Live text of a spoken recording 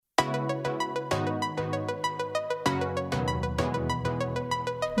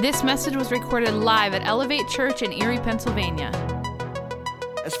This message was recorded live at Elevate Church in Erie, Pennsylvania.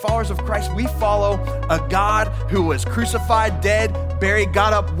 As followers of Christ, we follow a God who was crucified, dead, buried,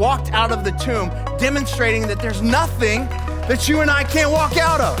 got up, walked out of the tomb, demonstrating that there's nothing that you and I can't walk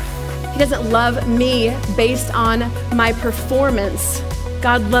out of. He doesn't love me based on my performance.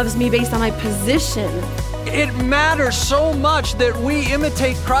 God loves me based on my position. It matters so much that we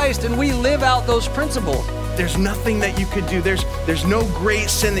imitate Christ and we live out those principles. There's nothing that you could do. There's no great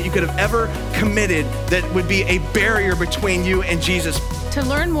sin that you could have ever committed that would be a barrier between you and Jesus. To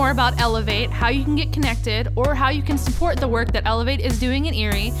learn more about Elevate, how you can get connected, or how you can support the work that Elevate is doing in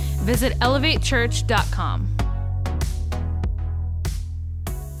Erie, visit elevatechurch.com.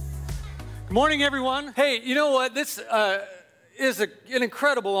 Good morning, everyone. Hey, you know what? This is an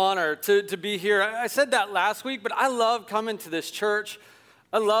incredible honor to be here. I said that last week, but I love coming to this church.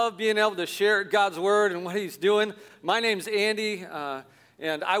 I love being able to share God's word and what he's doing. My name's Andy,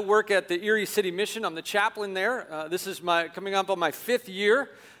 and I work at the Erie City Mission. I'm the chaplain there. This is coming up on my 5th year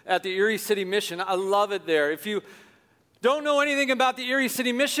at the Erie City Mission. I love it there. If you don't know anything about the Erie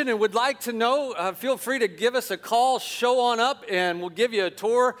City Mission and would like to know, feel free to give us a call, show on up, and we'll give you a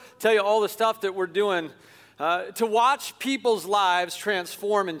tour, tell you all the stuff that we're doing to watch people's lives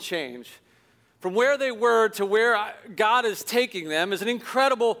transform and change. From where they were to where God is taking them is an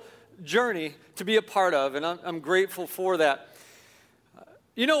incredible journey to be a part of, and I'm grateful for that.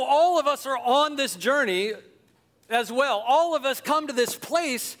 You know, all of us are on this journey as well. All of us come to this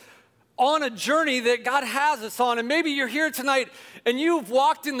place on a journey that God has us on, and maybe you're here tonight and you've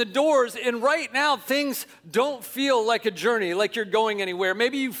walked in the doors, and right now things don't feel like a journey, like you're going anywhere.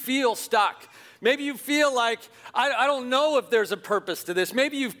 Maybe you feel stuck. Maybe you feel like, I don't know if there's a purpose to this.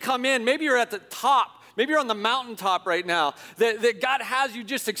 Maybe you've come in, maybe you're at the top, maybe you're on the mountaintop right now, that God has you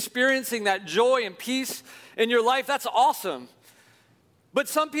just experiencing that joy and peace in your life. That's awesome. But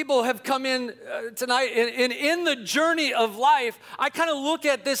some people have come in tonight, and in the journey of life, I kind of look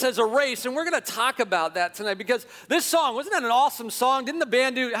at this as a race, and we're going to talk about that tonight, because this song, wasn't that an awesome song? Didn't the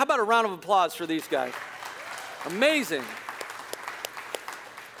band do, how about a round of applause for these guys? Amazing.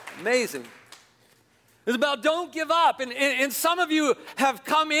 Amazing. It's about don't give up. And some of you have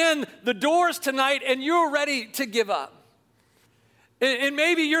come in the doors tonight and you're ready to give up. And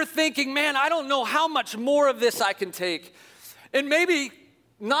maybe you're thinking, man, I don't know how much more of this I can take. And maybe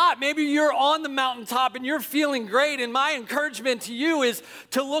not. Maybe you're on the mountaintop and you're feeling great. And my encouragement to you is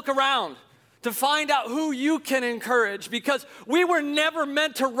to look around, to find out who you can encourage, because we were never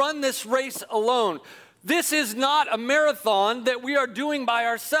meant to run this race alone. This is not a marathon that we are doing by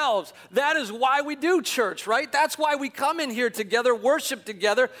ourselves. That is why we do church, right? That's why we come in here together, worship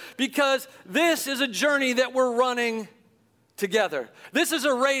together, because this is a journey that we're running together. This is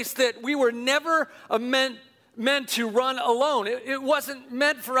a race that we were never meant to run alone. It wasn't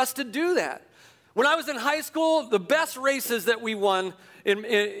meant for us to do that. When I was in high school, the best races that we won,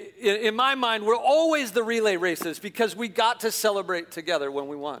 in my mind, were always the relay races, because we got to celebrate together when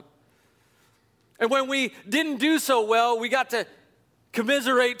we won. And when we didn't do so well, we got to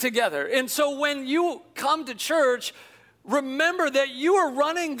commiserate together. And so when you come to church, remember that you are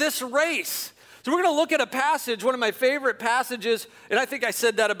running this race. So we're going to look at a passage, one of my favorite passages, and I think I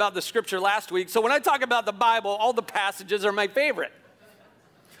said that about the scripture last week. So when I talk about the Bible, all the passages are my favorite.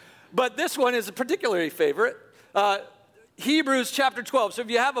 But this one is a particularly favorite. Hebrews chapter 12. So if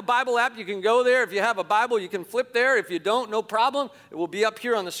you have a Bible app, you can go there. If you have a Bible, you can flip there. If you don't, no problem. It will be up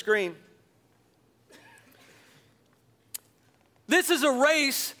here on the screen. This is a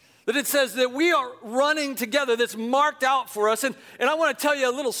race that it says that we are running together, that's marked out for us. And I want to tell you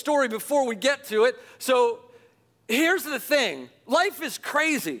a little story before we get to it. So here's the thing. Life is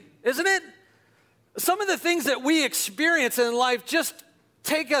crazy, isn't it? Some of the things that we experience in life just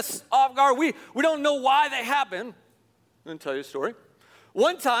take us off guard. We don't know why they happen. I'm going to tell you a story.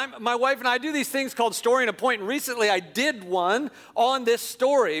 One time, my wife and I do these things called Story and a Point, and recently I did one on this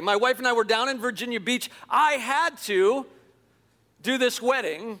story. My wife and I were down in Virginia Beach. I had to do this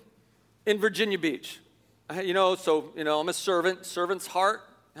wedding in Virginia Beach. I'm a servant's heart.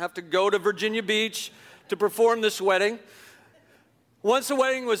 I have to go to Virginia Beach to perform this wedding. Once the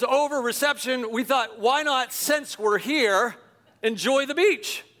wedding was over, reception, we thought, why not, since we're here, enjoy the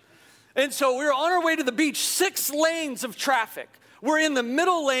beach? And so we were on our way to the beach, 6 lanes of traffic. We're in the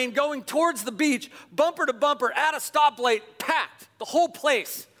middle lane going towards the beach, bumper to bumper, at a stoplight, packed, the whole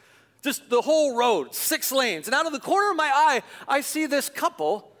place. Just the whole road, 6 lanes. And out of the corner of my eye, I see this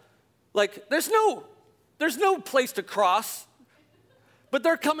couple. Like, there's no place to cross, but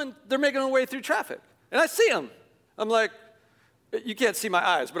they're making their way through traffic. And I see them. I'm like, you can't see my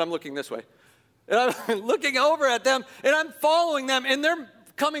eyes, but I'm looking this way. And I'm looking over at them, and I'm following them, and they're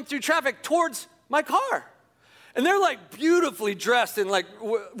coming through traffic towards my car. And they're like beautifully dressed in like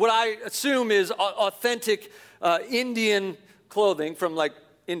what I assume is authentic Indian clothing from like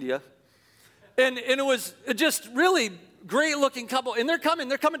India. And it was just really great looking couple. And they're coming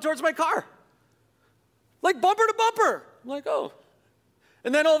towards my car. Like bumper to bumper. I'm like, oh.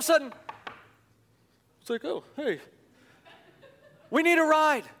 And then all of a sudden, it's like, oh, hey, we need a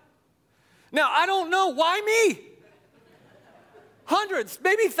ride. Now, I don't know, why me? Hundreds,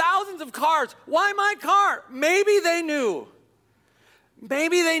 maybe thousands of cars. Why my car? Maybe they knew.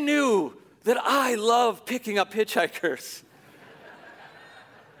 Maybe they knew that I love picking up hitchhikers.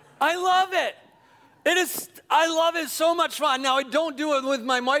 I love it. I love it, so much fun. Now, I don't do it with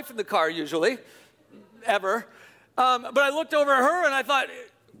my wife in the car usually, ever. But I looked over at her and I thought,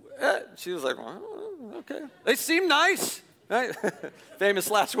 she was like, well, okay. They seem nice. Right?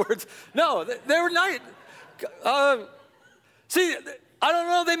 Famous last words. No, they were nice. See, I don't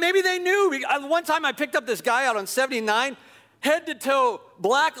know, maybe they knew. One time I picked up this guy out on 79, head to toe,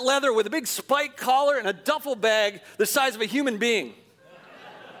 black leather with a big spike collar and a duffel bag the size of a human being.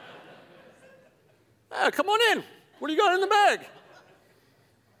 Come on in. What do you got in the bag?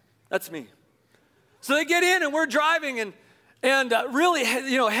 That's me. So they get in and we're driving and really,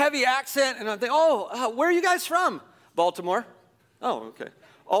 heavy accent. And I'm thinking, where are you guys from? Baltimore. Oh, okay.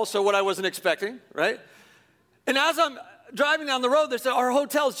 Also what I wasn't expecting, right? And as I'm driving down the road, they said, our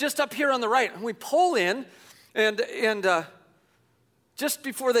hotel's just up here on the right. And we pull in, and just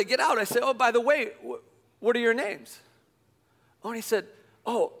before they get out, I said, oh, by the way, what are your names? Oh, and he said,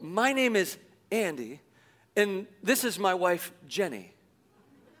 oh, my name is Andy, and this is my wife, Jenny.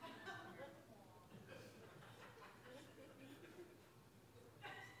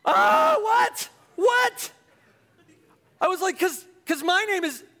 What? What? I was like, because my name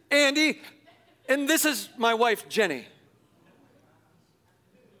is Andy, and this is my wife, Jenny.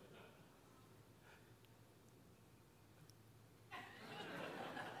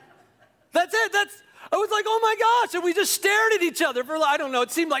 That's it. I was like, oh my gosh. And we just stared at each other for, I don't know,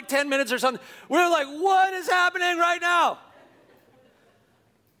 it seemed like 10 minutes or something. We were like, what is happening right now?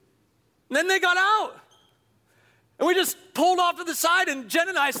 And then they got out. And we just pulled off to the side, and Jen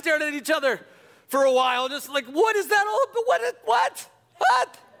and I stared at each other for a while, just like, what is that all about?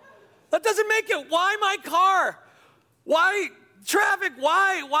 What? That doesn't make it. Why my car? Why traffic?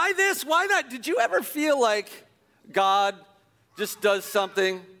 Why this? Why that? Did you ever feel like God just does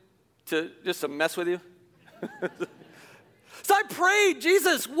something to mess with you? So I prayed,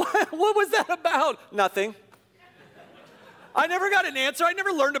 Jesus, what was that about? Nothing. I never got an answer. I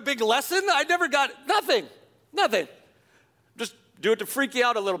never learned a big lesson. I never got nothing. Just do it to freak you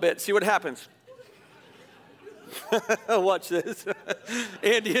out a little bit, see what happens. Watch this.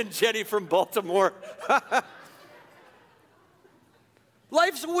 Andy and Jenny from Baltimore.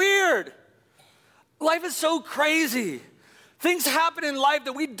 Life's weird. Life is so crazy. Things happen in life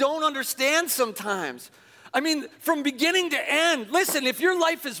that we don't understand sometimes. I mean, from beginning to end. Listen, if your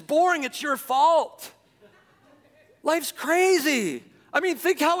life is boring, it's your fault. Life's crazy. I mean,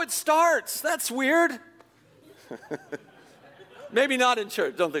 think how it starts. That's weird. Maybe not in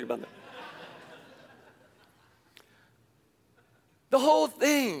church. Don't think about that. The whole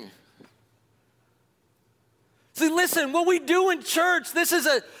thing. See, listen, what we do in church, this is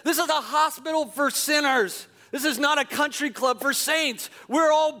a hospital for sinners. This is not a country club for saints.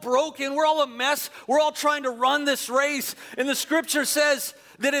 We're all broken. We're all a mess. We're all trying to run this race. And the scripture says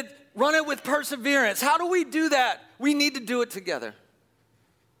that run it with perseverance. How do we do that? We need to do it together.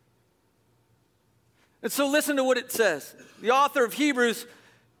 And so listen to what it says. The author of Hebrews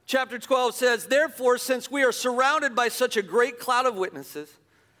chapter 12 says, therefore, since we are surrounded by such a great cloud of witnesses,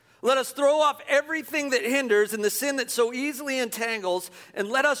 let us throw off everything that hinders and the sin that so easily entangles, and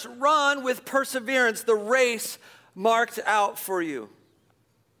let us run with perseverance the race marked out for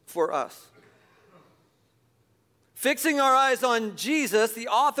us. Fixing our eyes on Jesus, the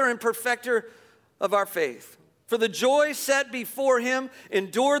author and perfecter of our faith. For the joy set before him,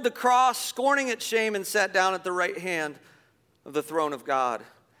 endured the cross, scorning its shame, and sat down at the right hand of the throne of God.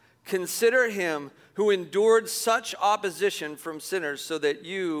 Consider him who endured such opposition from sinners, so that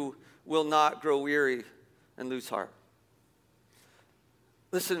you will not grow weary and lose heart.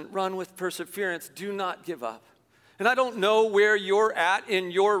 Listen, run with perseverance. Do not give up. And I don't know where you're at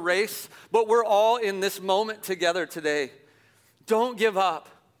in your race, but we're all in this moment together today. Don't give up.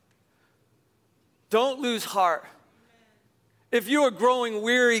 Don't lose heart. If you are growing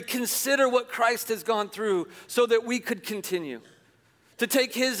weary, consider what Christ has gone through so that we could continue to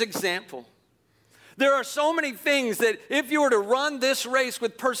take his example. There are so many things that if you were to run this race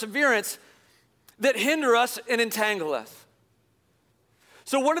with perseverance that hinder us and entangle us.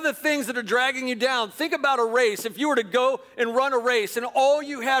 So what are the things that are dragging you down? Think about a race. If you were to go and run a race and all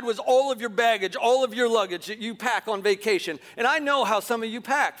you had was all of your baggage, all of your luggage that you pack on vacation, and I know how some of you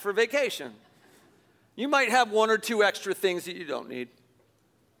pack for vacation. You might have one or two extra things that you don't need,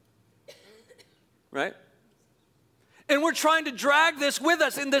 right? And we're trying to drag this with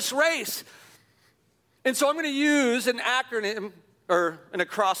us in this race. And so I'm going to use an acronym, or an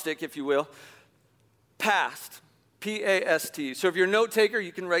acrostic, if you will, PAST. P-A-S-T. So if you're a note taker,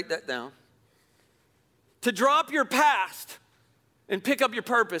 you can write that down. To drop your past and pick up your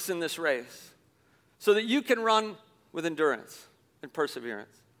purpose in this race so that you can run with endurance and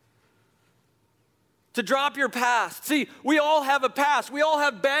perseverance. To drop your past. See, we all have a past. We all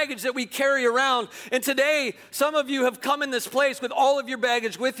have baggage that we carry around. And today, some of you have come in this place with all of your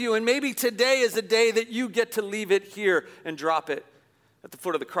baggage with you, and maybe today is a day that you get to leave it here and drop it at the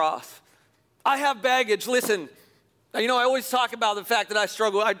foot of the cross. I have baggage. Listen, I always talk about the fact that I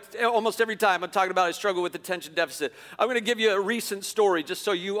struggle. Almost every time I'm talking about I struggle with attention deficit. I'm going to give you a recent story just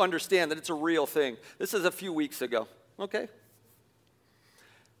so you understand that it's a real thing. This is a few weeks ago, okay?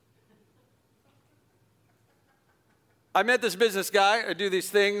 I met this business guy. I do these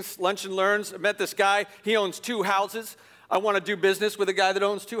things, lunch and learns. I met this guy. He owns 2 houses. I want to do business with a guy that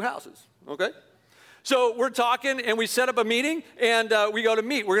owns 2 houses, okay? So we're talking, and we set up a meeting, and we go to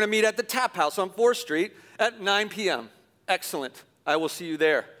meet. We're going to meet at the Tap House on 4th Street at 9 p.m. Excellent. I will see you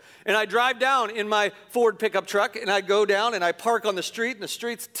there. And I drive down in my Ford pickup truck, and I go down, and I park on the street, and the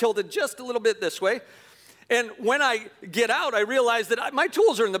street's tilted just a little bit this way. And when I get out, I realize that my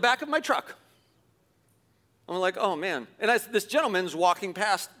tools are in the back of my truck. I'm like, oh, man. And this gentleman's walking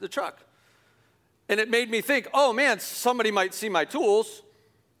past the truck. And it made me think, oh, man, somebody might see my tools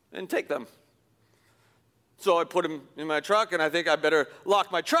and take them. So I put them in my truck, and I think I better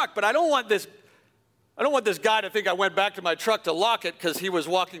lock my truck. But I don't want this guy to think I went back to my truck to lock it because he was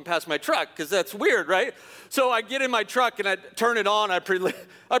walking past my truck, because that's weird, right? So I get in my truck, and I turn it on. I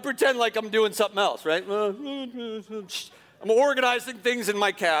pretend like I'm doing something else, right? I'm organizing things in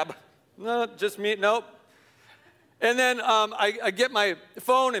my cab. No, just me, nope. And then I get my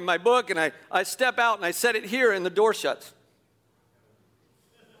phone and my book, and I step out, and I set it here, and the door shuts.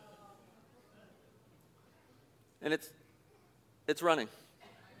 And it's running.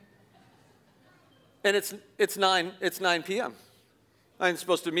 And it's 9 p.m. I'm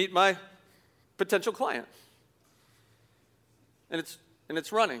supposed to meet my potential client. And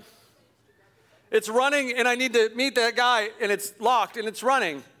it's running. It's running, and I need to meet that guy, and it's locked, and it's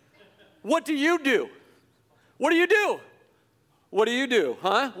running. What do you do? What do you do? What do you do,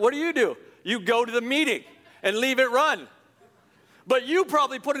 huh? What do you do? You go to the meeting and leave it run. But you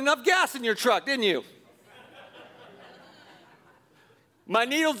probably put enough gas in your truck, didn't you? My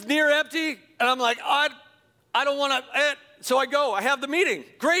needle's near empty, and I'm like, I don't want to. So I go. I have the meeting.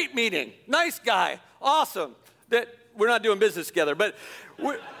 Great meeting. Nice guy. Awesome. That we're not doing business together, but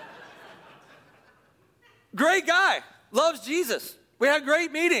great guy. Loves Jesus. We had a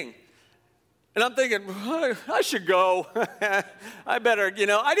great meeting. And I'm thinking, I should go. I better,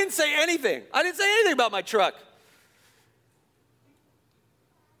 I didn't say anything. I didn't say anything about my truck.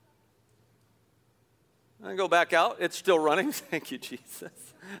 I go back out. It's still running. Thank you, Jesus.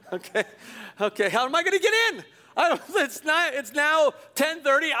 Okay. How am I going to get in? It's now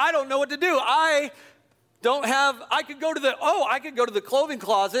 10:30. I don't know what to do. I could go to the clothing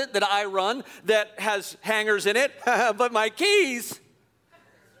closet that I run that has hangers in it, but my keys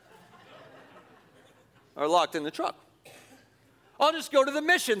are locked in the truck. I'll just go to the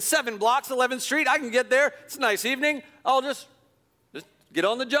Mission, 7 blocks, 11th Street. I can get there. It's a nice evening. I'll just get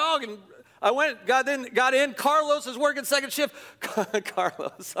on the jog, and I went, got in. Carlos is working second shift.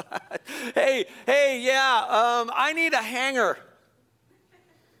 Carlos, hey, yeah, I need a hanger.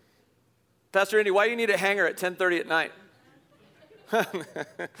 Pastor Andy, why do you need a hanger at 10:30 at night?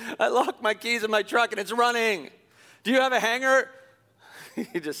 I locked my keys in my truck, and it's running. Do you have a hanger?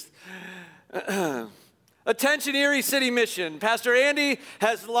 Attention, Erie City Mission. Pastor Andy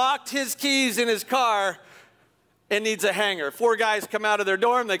has locked his keys in his car and needs a hanger. 4 guys come out of their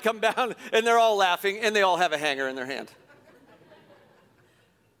dorm, they come down, and they're all laughing, and they all have a hanger in their hand.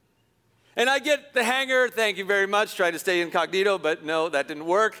 And I get the hanger, thank you very much, tried to stay incognito, but no, that didn't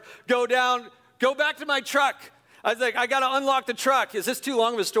work. Go back to my truck. I was like, I gotta unlock the truck. Is this too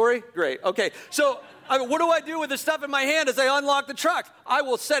long of a story? Great, okay. So what do I do with the stuff in my hand as I unlock the truck? I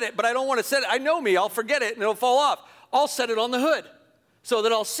will set it, but I don't want to set it. I know me, I'll forget it and it'll fall off. I'll set it on the hood so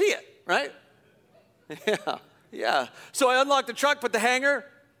that I'll see it, right? Yeah. So I unlock the truck, put the hanger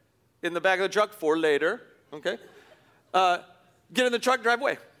in the back of the truck for later, okay? Get in the truck, drive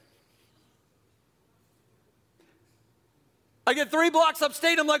away. I get 3 blocks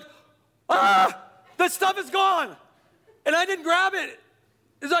upstate, I'm like, the stuff is gone. And I didn't grab it.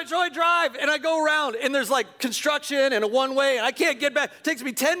 As I try to drive, and I go around, and there's like construction and a one-way, and I can't get back. It takes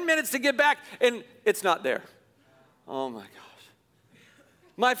me 10 minutes to get back, and it's not there. Oh my gosh.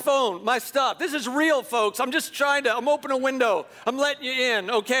 My phone, my stuff. This is real, folks. I'm opening a window. I'm letting you in,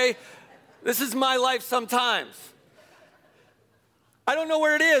 okay? This is my life sometimes. I don't know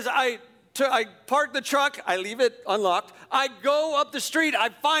where it is. I park the truck. I leave it unlocked. I go up the street. I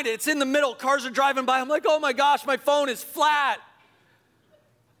find it. It's in the middle. Cars are driving by. I'm like, oh my gosh, my phone is flat.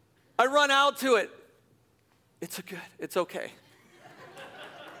 I run out to it. It's okay. It's okay.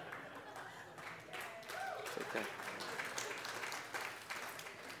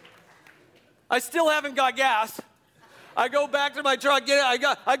 I still haven't got gas. I go back to my truck,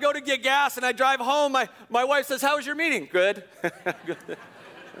 I go to get gas, and I drive home. My wife says, how was your meeting? Good.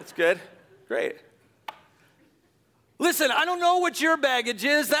 That's good. Great. Listen, I don't know what your baggage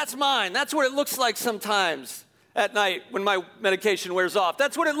is. That's mine. That's what it looks like sometimes at night when my medication wears off.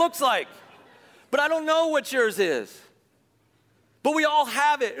 That's what it looks like. But I don't know what yours is. But we all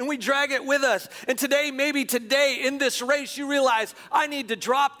have it, and we drag it with us. And maybe today in this race, you realize, I need to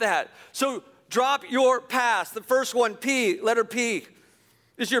drop that. So drop your past. The first one, P, letter P,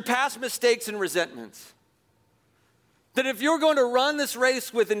 is your past mistakes and resentments. That if you're going to run this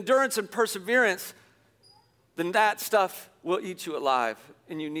race with endurance and perseverance, then that stuff will eat you alive,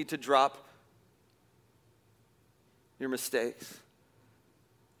 and you need to drop your mistakes.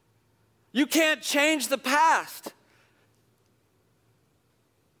 You can't change the past.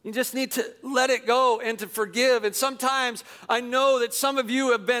 You just need to let it go and to forgive. And sometimes I know that some of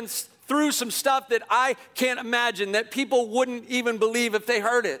you have been through some stuff that I can't imagine, that people wouldn't even believe if they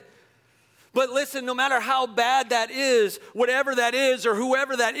heard it. But listen, no matter how bad that is, whatever that is, or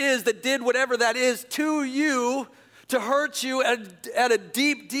whoever that is that did whatever that is to you, to hurt you at a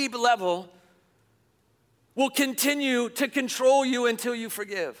deep, deep level, will continue to control you until you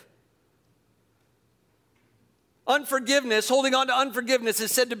forgive. Unforgiveness, holding on to unforgiveness,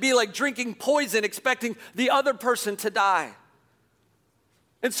 is said to be like drinking poison, expecting the other person to die.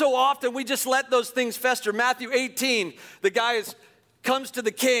 And so often we just let those things fester. Matthew 18, the guy comes to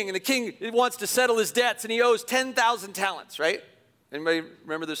the king, and the king wants to settle his debts, and he owes 10,000 talents, right? Anybody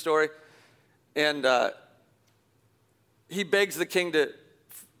remember the story? And he begs the king to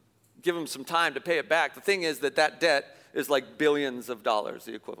give him some time to pay it back. The thing is that debt is like billions of dollars,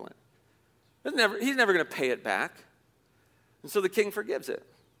 the equivalent. He's never going to pay it back. And so the king forgives it.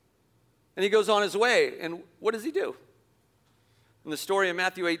 And he goes on his way, and what does he do? In the story in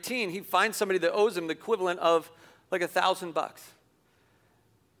Matthew 18, he finds somebody that owes him the equivalent of like $1,000.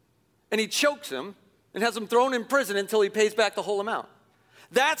 And he chokes him and has him thrown in prison until he pays back the whole amount.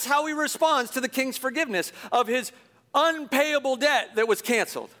 That's how he responds to the king's forgiveness of his unpayable debt that was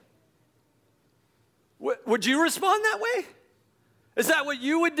canceled. Would you respond that way? Is that what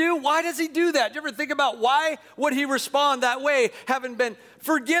you would do? Why does he do that? Do you ever think about why would he respond that way, having been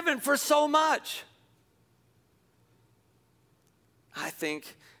forgiven for so much? I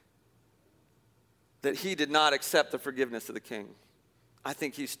think that he did not accept the forgiveness of the king. I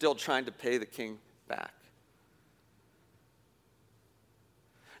think he's still trying to pay the king back.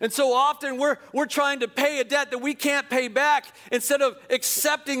 And so often we're trying to pay a debt that we can't pay back instead of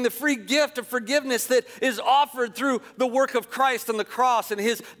accepting the free gift of forgiveness that is offered through the work of Christ on the cross and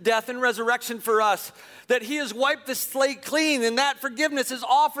his death and resurrection for us. That he has wiped the slate clean, and that forgiveness is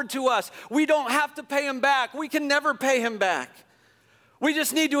offered to us. We don't have to pay him back. We can never pay him back. We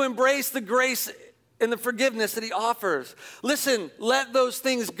just need to embrace the grace and the forgiveness that he offers. Listen, let those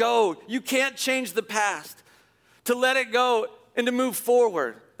things go. You can't change the past. To let it go and to move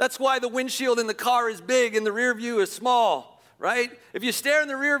forward. That's why the windshield in the car is big and the rear view is small, right? If you stare in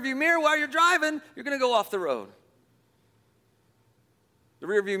the rear view mirror while you're driving, you're going to go off the road. The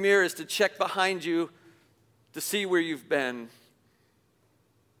rear view mirror is to check behind you to see where you've been,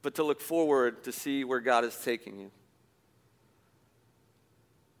 but to look forward to see where God is taking you.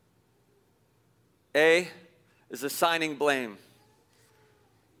 A is assigning blame.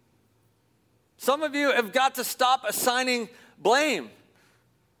 Some of you have got to stop assigning blame.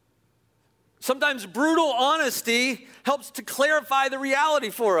 Sometimes brutal honesty helps to clarify the reality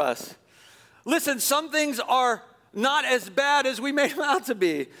for us. Listen, some things are not as bad as we made them out to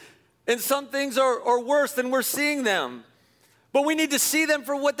be. And some things are worse than we're seeing them. But we need to see them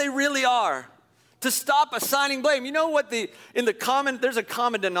for what they really are. To stop assigning blame. You know what there's a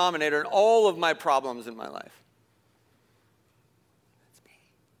common denominator in all of my problems in my life.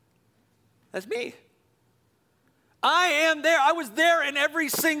 That's me. I am there. I was there in every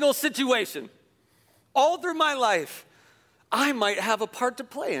single situation. All through my life. I might have a part to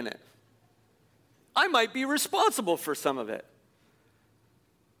play in it. I might be responsible for some of it.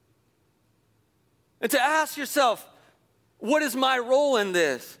 And to ask yourself, what is my role in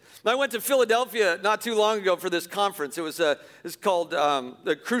this? I went to Philadelphia not too long ago for this conference. It's called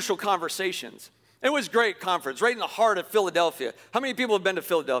the Crucial Conversations. It was a great conference, right in the heart of Philadelphia. How many people have been to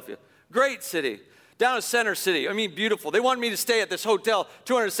Philadelphia? Great city. Down in Center City. I mean, beautiful. They wanted me to stay at this hotel,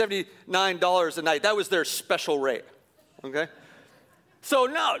 $279 a night. That was their special rate, okay? So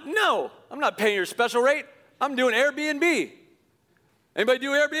no, I'm not paying your special rate. I'm doing Airbnb. Anybody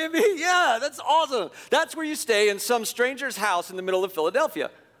do Airbnb? Yeah, that's awesome. That's where you stay in some stranger's house in the middle of Philadelphia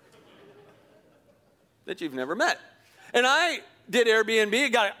that you've never met. And I did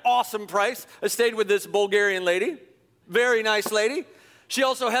Airbnb, got an awesome price. I stayed with this Bulgarian lady, very nice lady. She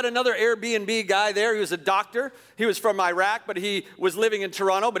also had another Airbnb guy there. He was a doctor. He was from Iraq, but he was living in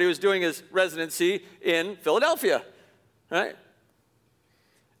Toronto, but he was doing his residency in Philadelphia, right?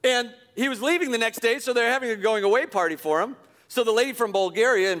 And he was leaving the next day, so they're having a going away party for him. So the lady from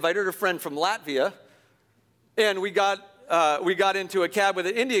Bulgaria invited her friend from Latvia, and we got into a cab with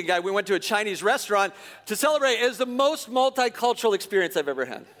an Indian guy. We went to a Chinese restaurant to celebrate. It was the most multicultural experience I've ever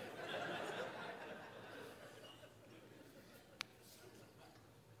had.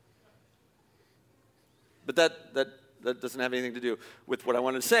 But that doesn't have anything to do with what I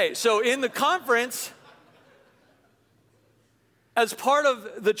wanted to say. So in the conference, as part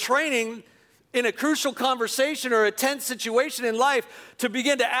of the training in a crucial conversation or a tense situation in life, to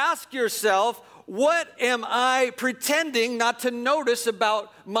begin to ask yourself, what am I pretending not to notice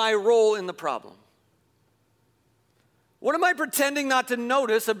about my role in the problem? What am I pretending not to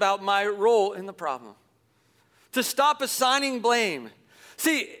notice about my role in the problem? To stop assigning blame.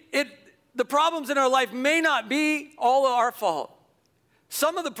 See, the problems in our life may not be all our fault.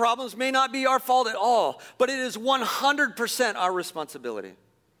 Some of the problems may not be our fault at all, but it is 100% our responsibility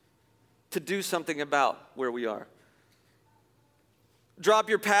to do something about where we are. Drop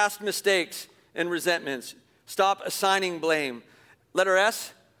your past mistakes and resentments. Stop assigning blame. Letter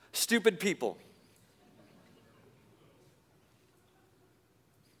S, stupid people.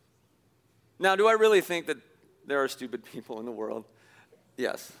 Now, do I really think that there are stupid people in the world?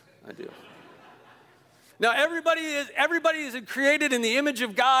 Yes, I do. Now, everybody is created in the image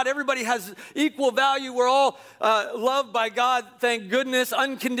of God. Everybody has equal value. We're all loved by God, thank goodness,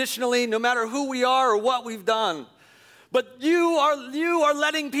 unconditionally, no matter who we are or what we've done. But you are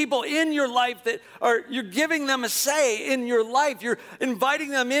letting people in your life you're giving them a say in your life. You're inviting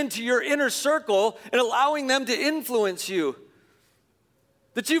them into your inner circle and allowing them to influence you.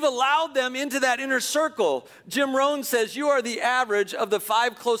 That you've allowed them into that inner circle. Jim Rohn says you are the average of the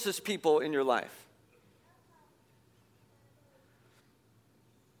 5 closest people in your life.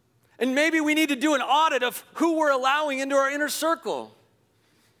 And maybe we need to do an audit of who we're allowing into our inner circle.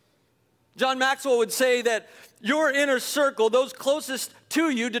 John Maxwell would say that your inner circle, those closest to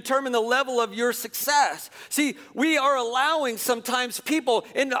you, determine the level of your success. See, we are allowing sometimes people,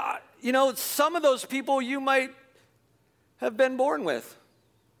 and some of those people you might have been born with.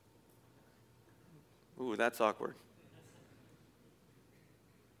 Ooh, that's awkward.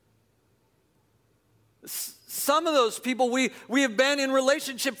 Some of those people we have been in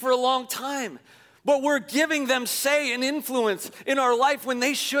relationship for a long time, but we're giving them say and influence in our life when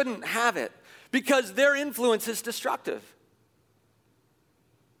they shouldn't have it because their influence is destructive.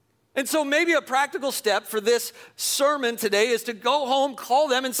 And so maybe a practical step for this sermon today is to go home, call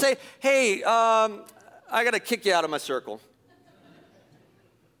them and say, hey, I got to kick you out of my circle.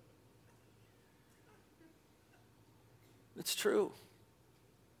 It's true.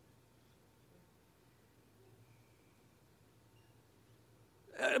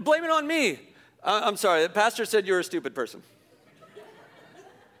 Blame it on me. I'm sorry, the pastor said you're a stupid person.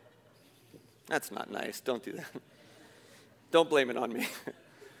 That's not nice. Don't do that. Don't blame it on me.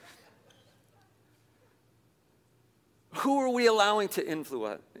 Who are we allowing to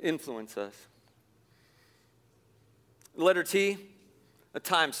influence us? Letter T, the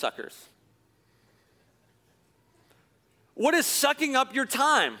time suckers. What is sucking up your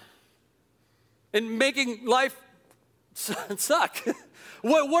time and making life suck?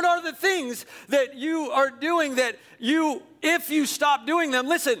 What are the things that you are doing that if you stop doing them,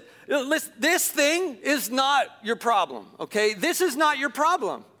 listen, this thing is not your problem, okay? This is not your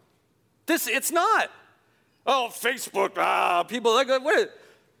problem. It's not. Oh, Facebook, people,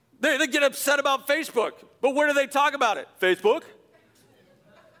 they get upset about Facebook, but where do they talk about it? Facebook?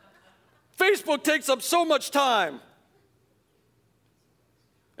 Facebook takes up so much time.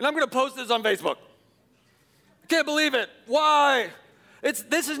 And I'm going to post this on Facebook. I can't believe it. Why?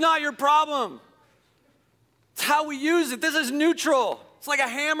 This is not your problem. It's how we use it. This is neutral. It's like a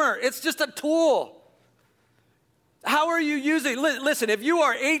hammer. It's just a tool. How are you using it? Listen, if you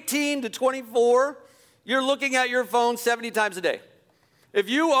are 18 to 24, you're looking at your phone 70 times a day.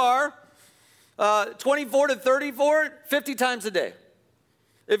 If you are 24 to 34, 50 times a day.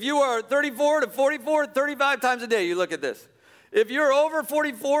 If you are 34 to 44, 35 times a day, you look at this. If you're over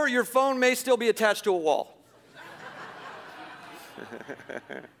 44, your phone may still be attached to a wall.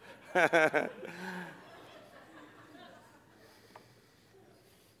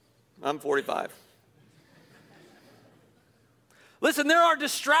 I'm 45. Listen, there are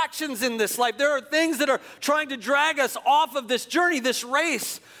distractions in this life. There are things that are trying to drag us off of this journey, this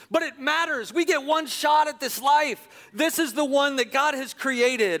race. But it matters. We get one shot at this life. This is the one that God has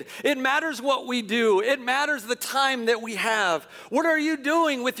created. It matters what we do. It matters the time that we have. What are you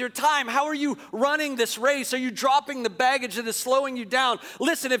doing with your time? How are you running this race? Are you dropping the baggage that is slowing you down?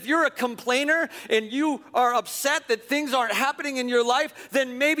 Listen, if you're a complainer and you are upset that things aren't happening in your life,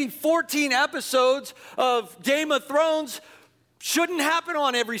 then maybe 14 episodes of Game of Thrones shouldn't happen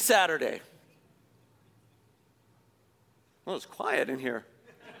on every Saturday. Well, it's quiet in here.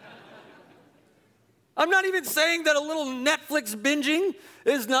 I'm not even saying that a little Netflix binging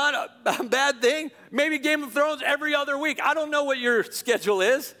is not a bad thing. Maybe Game of Thrones every other week. I don't know what your schedule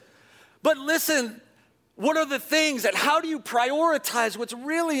is. But listen, what are the things that, how do you prioritize what's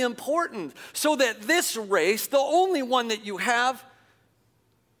really important so that this race, the only one that you have,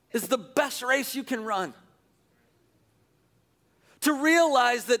 is the best race you can run? To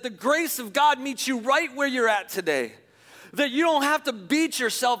realize that the grace of God meets you right where you're at today. That you don't have to beat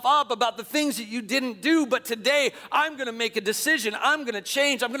yourself up about the things that you didn't do, but today I'm going to make a decision. I'm going to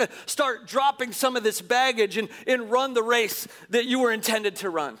change. I'm going to start dropping some of this baggage and run the race that you were intended to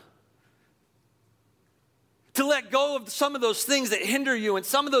run. To let go of some of those things that hinder you and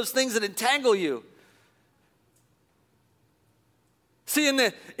some of those things that entangle you. See, in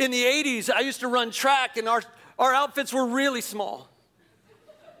the 80s, I used to run track, and our outfits were really small.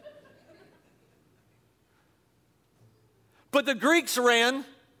 But the Greeks ran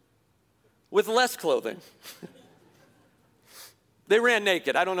with less clothing. They ran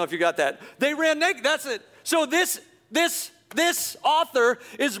naked. I don't know if you got that. They ran naked. That's it. So this author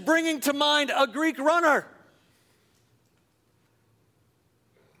is bringing to mind a Greek runner.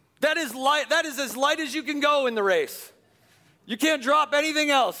 That is light. That is as light as you can go in the race. You can't drop anything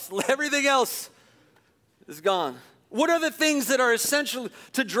else. Everything else is gone. What are the things that are essential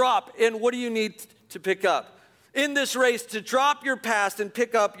to drop, and what do you need to pick up? In this race, to drop your past and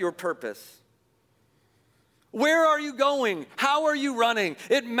pick up your purpose. Where are you going? How are you running?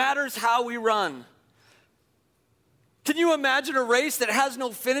 It matters how we run. Can you imagine a race that has no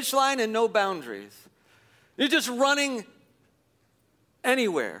finish line and no boundaries? You're just running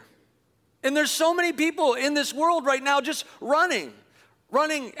anywhere. And there's so many people in this world right now just running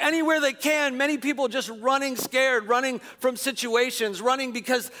anywhere they can. Many people just running scared, running from situations, running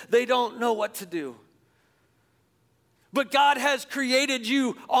because they don't know what to do. But God has created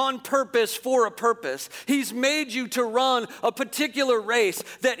you on purpose for a purpose. He's made you to run a particular race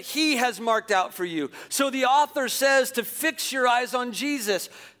that He has marked out for you. So the author says to fix your eyes on Jesus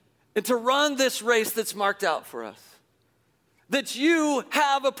and to run this race that's marked out for us. That you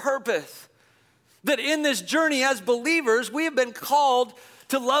have a purpose. That in this journey as believers, we have been called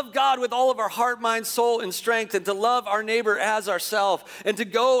to love God with all of our heart, mind, soul, and strength, and to love our neighbor as ourselves, and to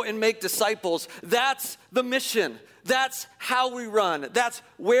go and make disciples. That's the mission. That's how we run. That's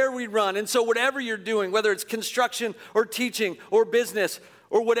where we run. And so whatever you're doing, whether it's construction or teaching or business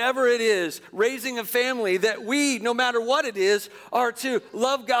or whatever it is, raising a family, that we, no matter what it is, are to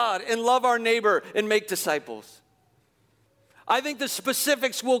love God and love our neighbor and make disciples. I think the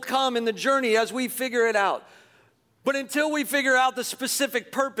specifics will come in the journey as we figure it out. But until we figure out the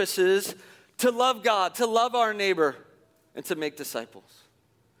specific purposes, to love God, to love our neighbor, and to make disciples.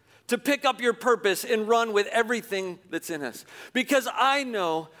 To pick up your purpose and run with everything that's in us. Because I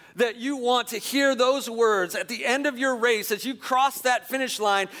know that you want to hear those words at the end of your race as you cross that finish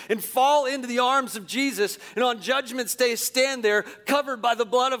line and fall into the arms of Jesus, and on Judgment Day stand there covered by the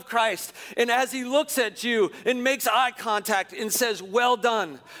blood of Christ. And as He looks at you and makes eye contact and says, "Well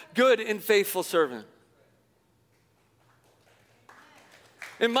done, good and faithful servant."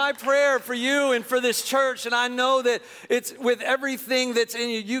 And my prayer for you and for this church, and I know that it's with everything that's in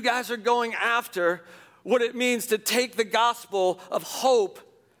you, you guys are going after what it means to take the gospel of hope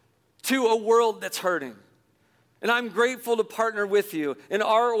to a world that's hurting. And I'm grateful to partner with you in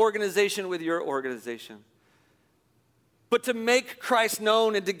our organization with your organization. But to make Christ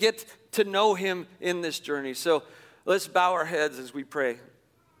known and to get to know Him in this journey. So let's bow our heads as we pray.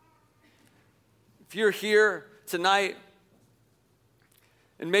 If you're here tonight,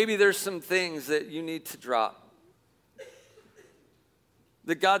 and maybe there's some things that you need to drop.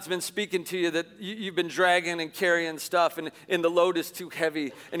 That God's been speaking to you, that you've been dragging and carrying stuff, and the load is too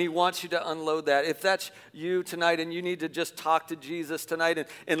heavy, and he wants you to unload that. If that's you tonight, and you need to just talk to Jesus tonight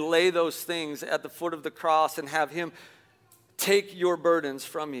and lay those things at the foot of the cross and have him take your burdens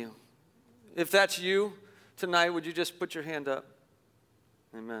from you. If that's you tonight, would you just put your hand up?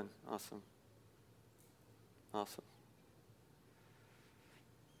 Amen. Awesome. Awesome.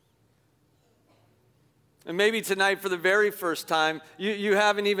 And maybe tonight, for the very first time, you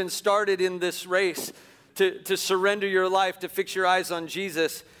haven't even started in this race to surrender your life, to fix your eyes on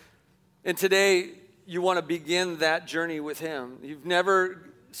Jesus. And today, you want to begin that journey with him. You've never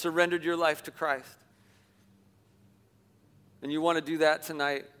surrendered your life to Christ. And you want to do that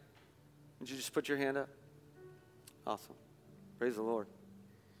tonight. Would you just put your hand up? Awesome. Praise the Lord.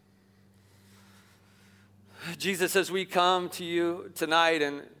 Jesus, as we come to you tonight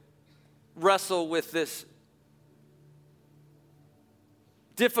and wrestle with this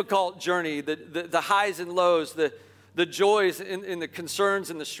difficult journey, the highs and lows, the joys and the concerns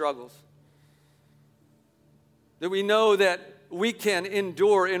and the struggles, that we know that we can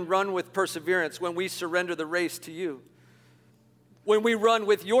endure and run with perseverance when we surrender the race to you, when we run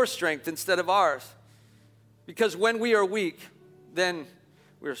with your strength instead of ours, because when we are weak, then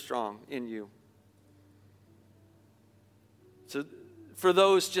we are strong in you. So for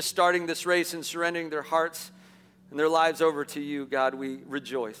those just starting this race and surrendering their hearts and their lives over to you, God, we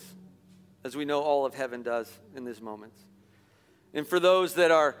rejoice, as we know all of heaven does in these moments. And for those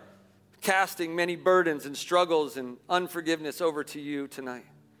that are casting many burdens and struggles and unforgiveness over to you tonight,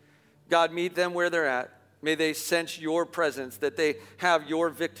 God, meet them where they're at. May they sense your presence, that they have your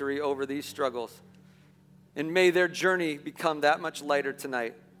victory over these struggles. And may their journey become that much lighter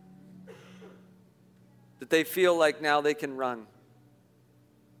tonight, that they feel like now they can run.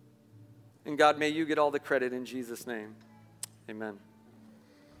 And God, may you get all the credit in Jesus' name. Amen.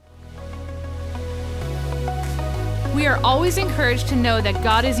 We are always encouraged to know that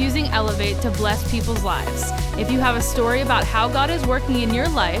God is using Elevate to bless people's lives. If you have a story about how God is working in your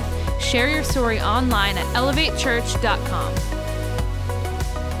life, share your story online at elevatechurch.com.